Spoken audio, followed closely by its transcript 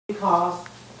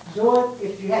Because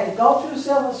if you had to go through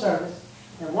civil service,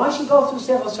 and once you go through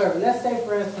civil service, let's say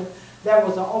for instance, there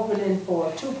was an opening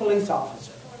for 2 police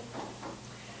officers.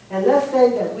 And let's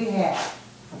say that we had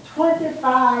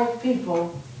 25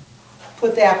 people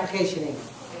put the application in.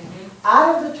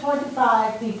 Out of the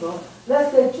 25 people,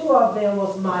 let's say 2 of them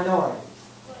was minorities.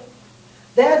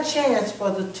 Their chance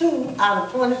for the 2 out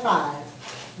of 25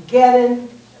 getting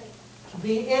to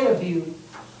be interviewed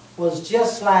was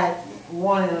just like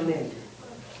 1 in a million.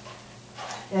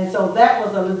 And so that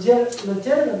was a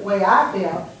legitimate way I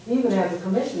felt, even as a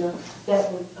commissioner,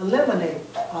 that would eliminate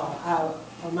our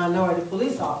minority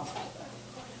police officers.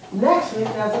 Next week,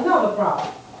 there's another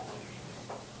problem.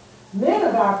 Many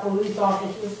of our police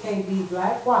officers can't be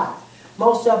black, white.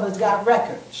 Most of us got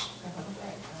records.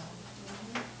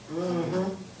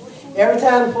 Every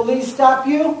time the police stop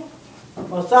you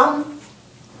for something,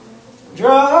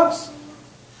 drugs,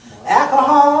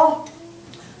 alcohol,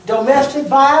 domestic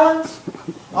violence,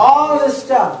 all this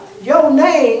stuff, your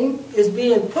name is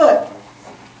being put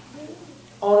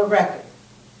on a record.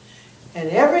 And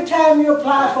every time you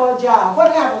apply for a job,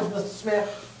 what happens, Mr. Smith?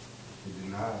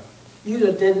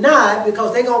 You're denied. You're denied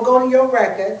because they're going to go to your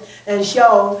record and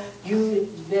show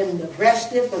you've been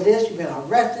arrested for this, you've been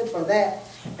arrested for that,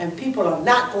 and people are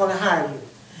not going to hire you.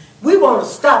 We want to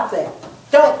stop that,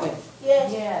 don't we?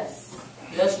 Yes. Yes.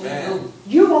 Yes, we do.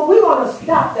 We want to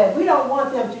stop that. We don't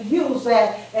want them to use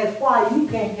that as why you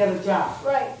can't get a job.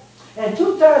 Right. And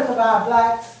 2/3 of our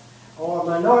blacks, or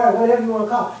minority, whatever you want to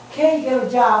call it, can't get a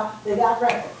job. They got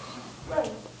records.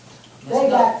 Right. They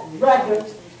got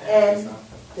records, and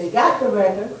they got the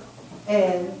record,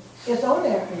 and it's on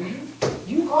there for you.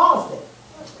 You caused it.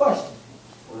 Question.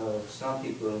 Well, some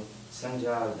people, some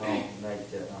jobs don't like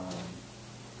to,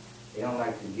 they don't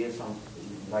like to give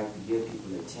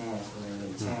people a chance when they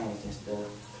change and stuff.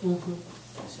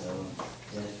 So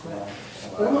that's why.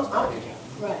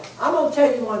 Right. I'm gonna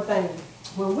tell you one thing.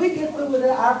 When we get through with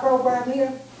our program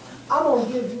here, I'm gonna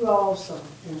give you all some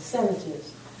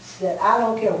incentives that I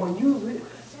don't care. When you,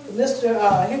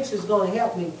 Mr. Hicks is gonna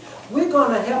help me. We're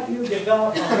gonna help you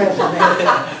develop a resume.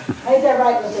 Ain't that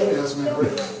right, Mr. Hicks? Yes, ma'am.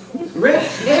 Rick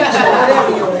Hicks,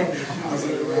 whatever your name is.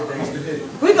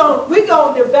 We're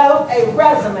gonna develop a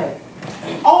resume.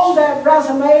 On that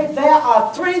resume, there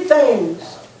are 3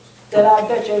 things that I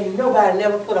bet you ain't nobody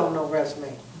never put on no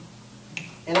resume.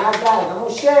 And I got it. I'm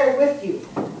going to share it with you.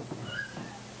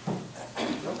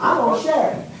 I'm going to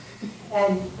share it.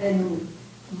 And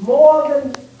more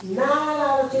than 9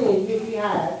 out of 10, you'll be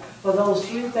hired for those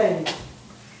few things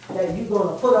that you're going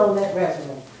to put on that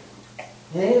resume.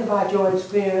 It ain't about your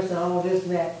experience and all this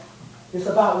and that. It's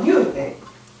about you.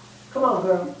 Come on,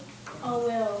 girl. Oh,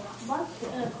 well, my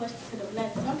question to the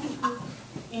black, some people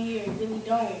in here really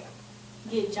don't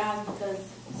get jobs because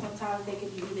sometimes they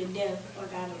could be either deaf or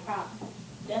got a problem.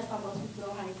 That's why most people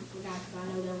don't hire people now, because I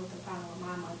know that was the problem with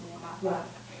my mother and my father.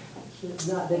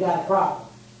 Right. They got a problem.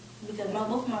 Because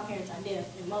both of my parents are deaf,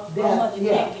 and my mother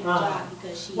can't get a job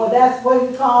because she... Well, that's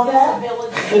what you call that?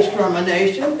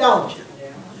 Discrimination, don't you?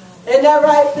 Isn't that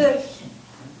right, sis?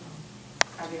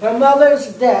 Her mother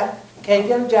is deaf, can't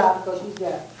get a job because she's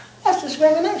deaf. That's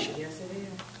discrimination. Yes, it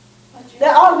is.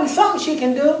 There ought to be something she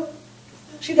can do.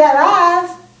 She got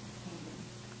eyes.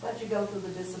 But you go through the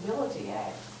Disability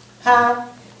Act. Huh?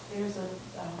 There's a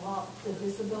law, the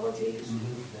disability.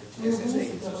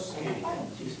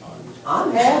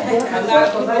 I'm happy. A lot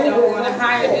of people don't want to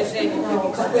hire disabled people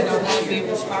because they don't want to be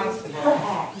responsible.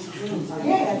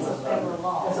 Yeah, It's a federal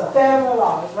law. it's a federal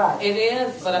law, that's right. It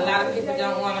is, but a lot of people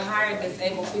don't want to hire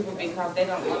disabled people because they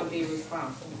don't want to be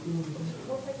responsible.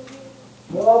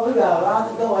 Well, we got a lot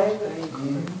to go, ain't we?